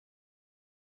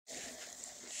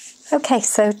Okay,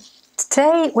 so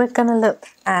today we're going to look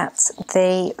at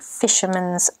the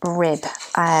fisherman's rib,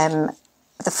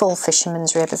 the full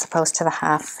fisherman's rib as opposed to the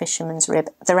half fisherman's rib.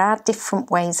 There are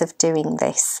different ways of doing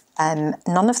this.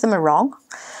 None of them are wrong.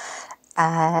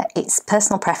 It's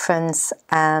personal preference,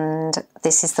 and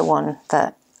this is the one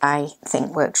that I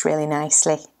think works really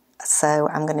nicely. So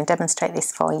I'm going to demonstrate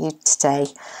this for you today.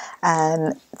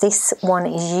 This one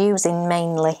is using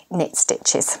mainly knit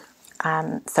stitches.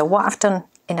 So what I've done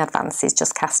in advance is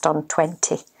just cast on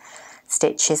 20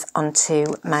 stitches onto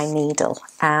my needle.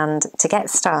 And to get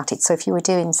started, so if you were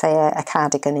doing, say, a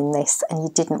cardigan in this and you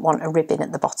didn't want a ribbon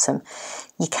at the bottom,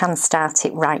 you can start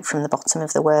it right from the bottom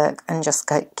of the work and just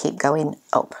keep going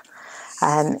up.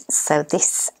 So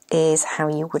this is how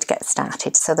you would get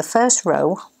started. So the first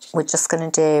row, we're just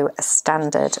going to do a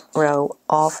standard row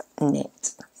of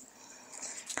knit.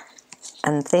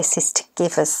 And this is to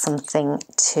give us something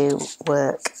to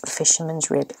work the fisherman's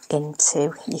rib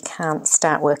into. You can't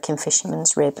start working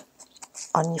fisherman's rib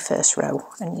on your first row,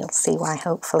 and you'll see why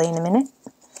hopefully in a minute.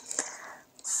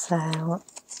 So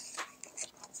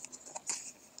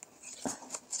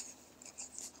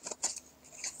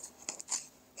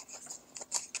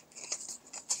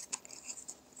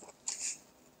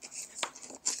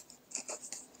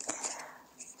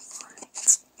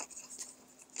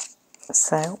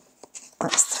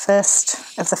that's the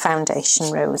first of the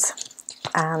foundation rows,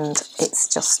 and it's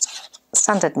just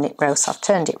standard knit row, so I've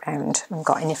turned it round and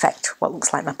got in effect what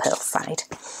looks like my purl side.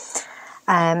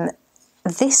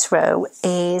 This row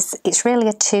it's really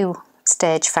a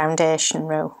two-stage foundation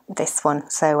row, this one.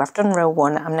 So I've done row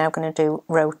one, I'm now going to do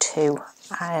row two,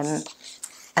 and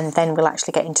then we'll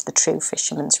actually get into the true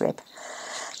fisherman's rib.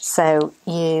 So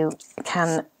you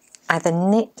can either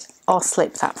knit or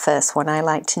slip that first one. I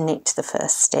like to knit the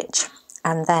first stitch,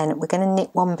 and then we're going to knit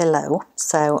one below.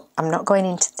 So I'm not going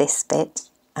into this bit,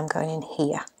 I'm going in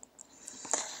here,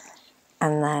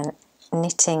 and then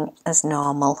knitting as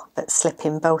normal but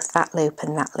slipping both that loop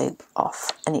and that loop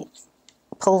off, and it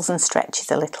pulls and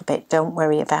stretches a little bit, don't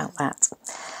worry about that.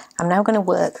 I'm now going to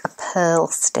work a purl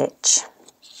stitch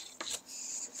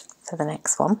for the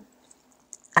next one,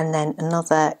 and then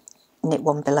another knit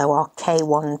one below, or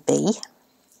K1B.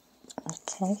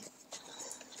 Okay,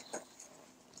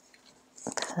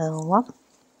 purl one,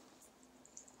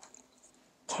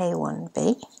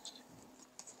 K1B,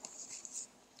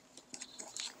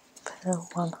 purl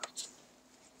one,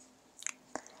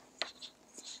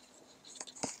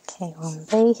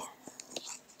 K1B,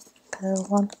 purl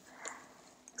one.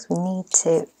 So we need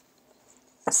to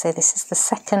say this is the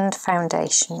second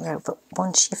foundation row, but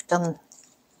once you've done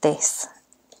this,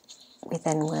 we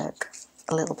then work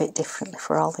a little bit differently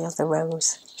for all the other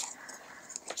rows.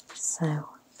 So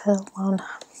purl one,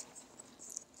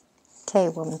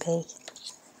 K1B,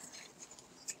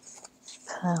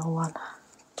 purl one,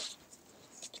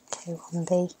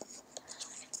 K1B,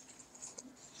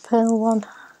 purl one,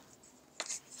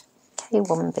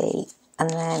 K1B, and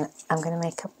then I'm going to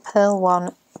make a purl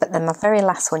one, but then my very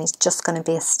last one is just going to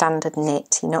be a standard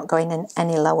knit. You're not going in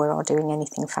any lower or doing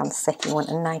anything fancy. You want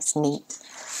a nice neat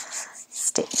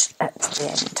stitch at the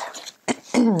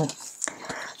end.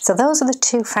 So those are the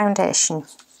two foundation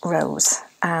rows,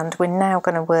 and we're now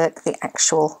going to work the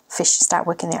actual start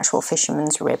working the actual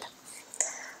fisherman's rib.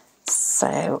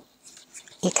 So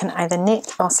you can either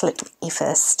knit or slip your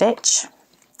first stitch.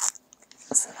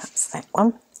 So that's that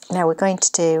one. Now we're going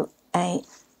to do a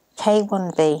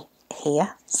K1B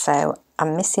here, so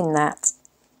I'm missing that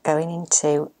going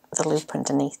into the loop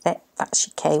underneath it. That's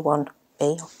your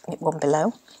K1B, knit one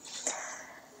below.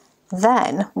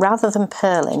 Then, rather than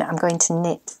purling, I'm going to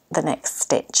knit the next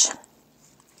stitch.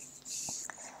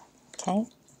 Okay,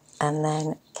 and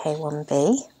then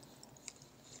K1B,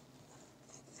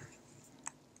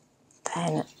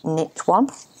 then knit one,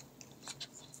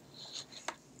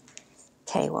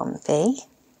 K1B,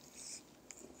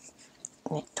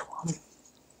 knit one,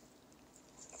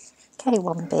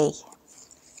 K1B,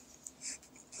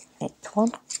 knit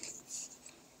one,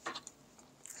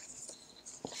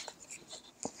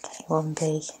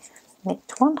 K1B,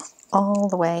 knit one, all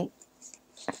the way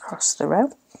across the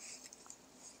row.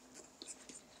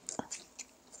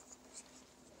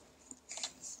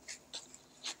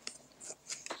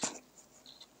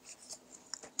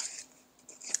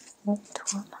 Knit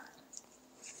one,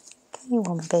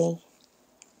 K1B,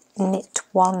 knit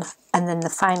one, and then the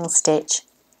final stitch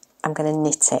I'm going to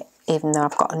knit it. Even though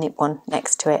I've got a knit one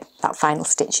next to it, that final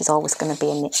stitch is always going to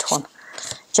be a knit one.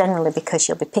 Generally because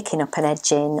you'll be picking up an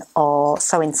edging or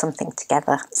sewing something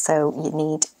together, so you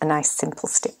need a nice simple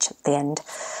stitch at the end.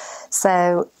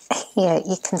 So here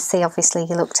you can see obviously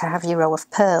you look to have your row of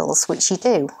pearls, which you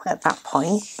do at that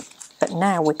point, but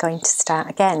now we're going to start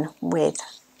again with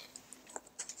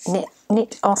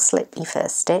knit or slip your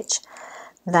first stitch,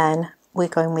 then we're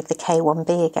going with the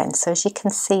K1B again. So as you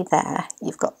can see there,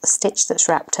 you've got the stitch that's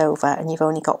wrapped over and you've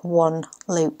only got one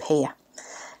loop here.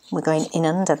 We're going in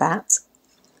under that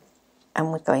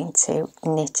and we're going to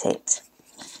knit it.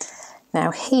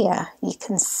 Now here you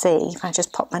can see, if I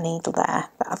just pop my needle there,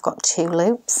 that I've got 2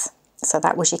 loops. So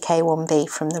that was your K1B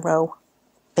from the row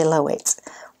below it.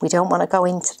 We don't want to go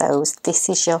into those. This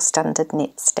is your standard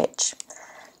knit stitch.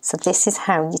 So this is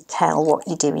how you tell what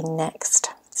you're doing next.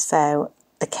 So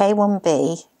the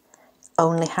K1B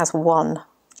only has 1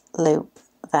 loop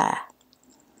there.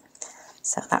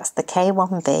 So that's the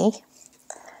K1B,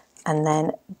 and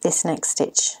then this next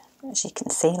stitch, as you can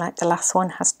see, like the last one,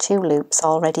 has 2 loops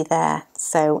already there.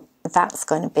 So that's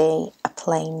going to be a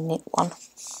plain knit one.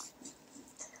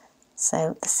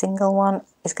 So the single one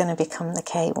is going to become the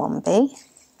K1B,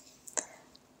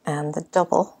 and the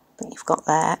double that you've got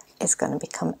there is going to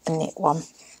become a knit one.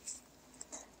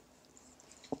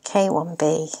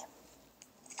 K1B,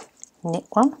 knit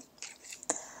one.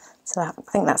 So I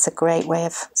think that's a great way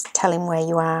of telling where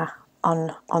you are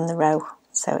on the row.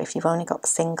 So if you've only got the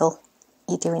single,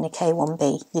 you're doing a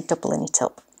K1B, you're doubling it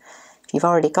up. If you've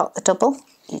already got the double,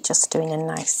 you're just doing a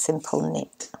nice simple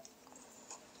knit.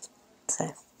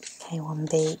 So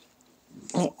K1B,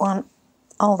 knit one,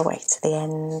 all the way to the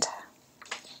end.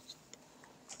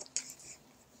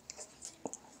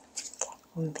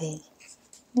 K1B,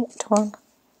 knit one.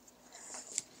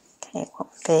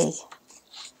 K1B,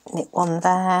 knit one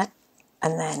there,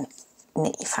 and then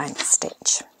knit your final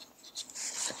stitch.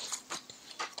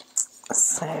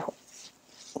 So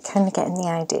you're kind of getting the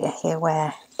idea here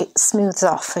where it smooths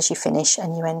off as you finish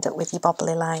and you end up with your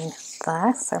bobbly line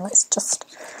there. So let's just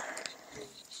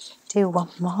do one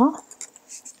more.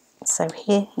 So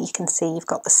here you can see you've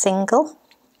got the single,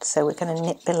 so we're going to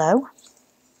knit below.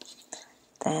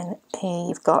 Then here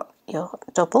you've got your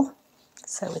double,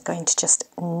 so we're going to just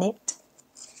knit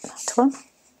that one.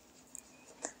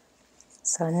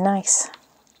 So a nice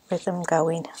rhythm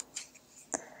going.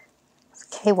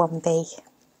 K1B,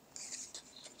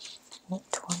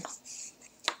 knit one.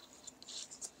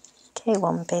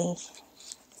 K1B,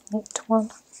 knit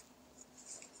one.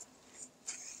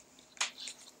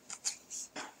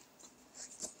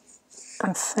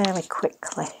 And fairly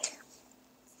quickly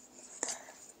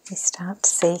you start to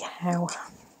see how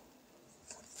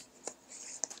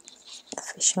the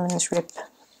fisherman's rib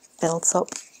builds up.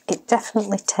 It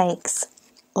definitely takes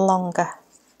longer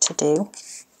to do,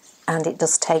 and it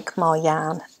does take more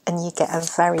yarn, and you get a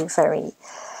very, very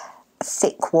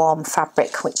thick, warm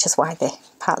fabric, which is why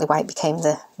partly why it became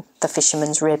the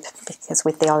fisherman's rib, because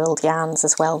with the oiled yarns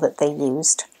as well that they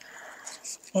used,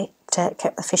 it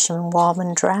kept the fisherman warm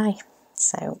and dry.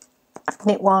 So I've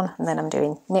knit one, and then I'm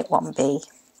doing knit 1B,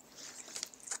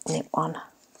 knit one,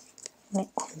 knit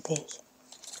 1B,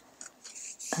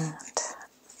 and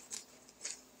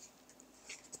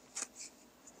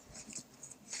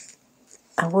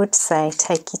I would say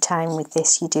take your time with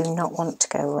this. You do not want to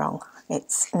go wrong.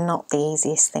 It's not the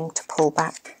easiest thing to pull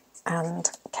back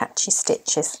and catch your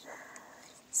stitches,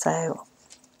 so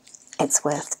it's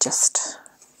worth just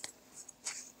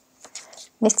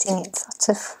knitting it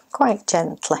sort of quite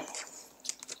gently.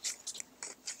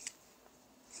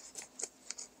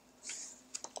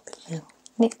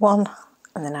 Knit one,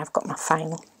 and then I've got my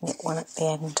final knit one at the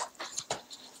end.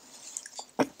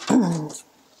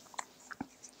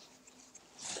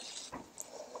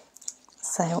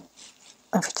 So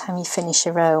every time you finish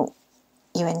a row,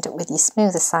 you end up with your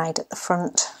smoother side at the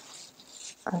front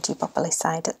and your bobbly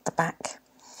side at the back.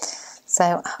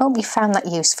 So I hope you found that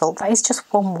useful. That is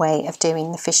just one way of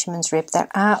doing the fisherman's rib. There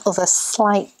are other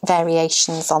slight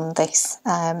variations on this,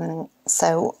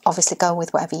 so obviously go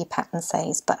with whatever your pattern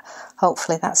says, but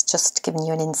hopefully that's just giving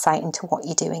you an insight into what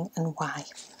you're doing and why.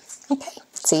 Okay,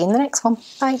 see you in the next one.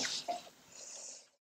 Bye.